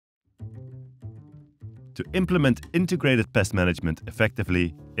To implement integrated pest management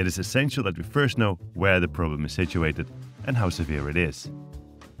effectively, it is essential that we first know where the problem is situated and how severe it is.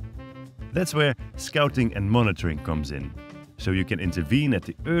 That's where scouting and monitoring comes in, so you can intervene at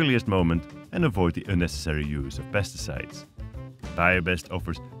the earliest moment and avoid the unnecessary use of pesticides. Biobest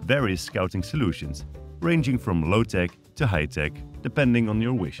offers various scouting solutions, ranging from low-tech to high-tech, depending on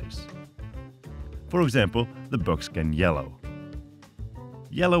your wishes. For example, the Buckskin Yellow.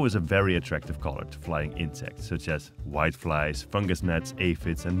 Yellow is a very attractive color to flying insects such as whiteflies, fungus gnats,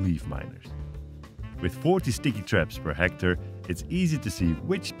 aphids and leaf miners. With 40 sticky traps per hectare, it's easy to see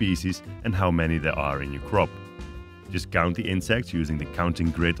which species and how many there are in your crop. Just count the insects using the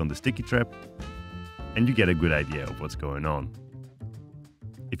counting grid on the sticky trap, and you get a good idea of what's going on.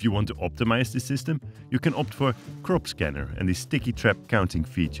 If you want to optimize this system, you can opt for Crop Scanner and the sticky trap counting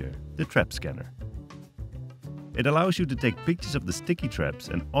feature, the Trap Scanner. It allows you to take pictures of the sticky traps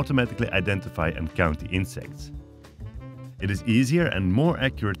and automatically identify and count the insects. It is easier and more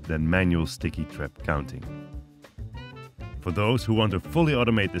accurate than manual sticky trap counting. For those who want to fully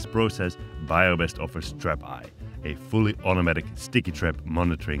automate this process, Biobest offers Trap Eye, a fully automatic sticky trap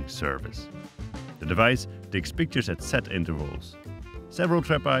monitoring service. The device takes pictures at set intervals. Several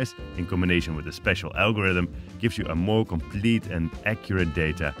trap eyes, in combination with a special algorithm, gives you a more complete and accurate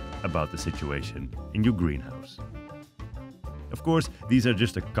data about the situation in your greenhouse. Of course, these are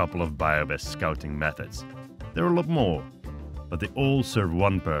just a couple of Biobest scouting methods. There are a lot more, but they all serve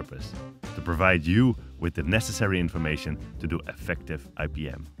one purpose: to provide you with the necessary information to do effective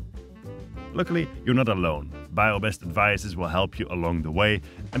IPM. Luckily, you're not alone. Biobest advisors will help you along the way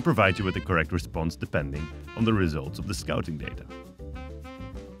and provide you with the correct response depending on the results of the scouting data.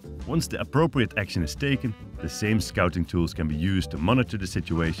 Once the appropriate action is taken, the same scouting tools can be used to monitor the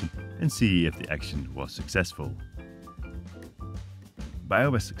situation and see if the action was successful.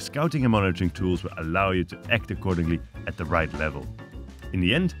 Biobest scouting and monitoring tools will allow you to act accordingly at the right level. In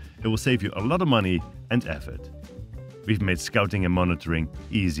the end, it will save you a lot of money and effort. We've made scouting and monitoring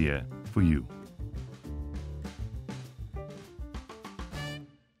easier for you.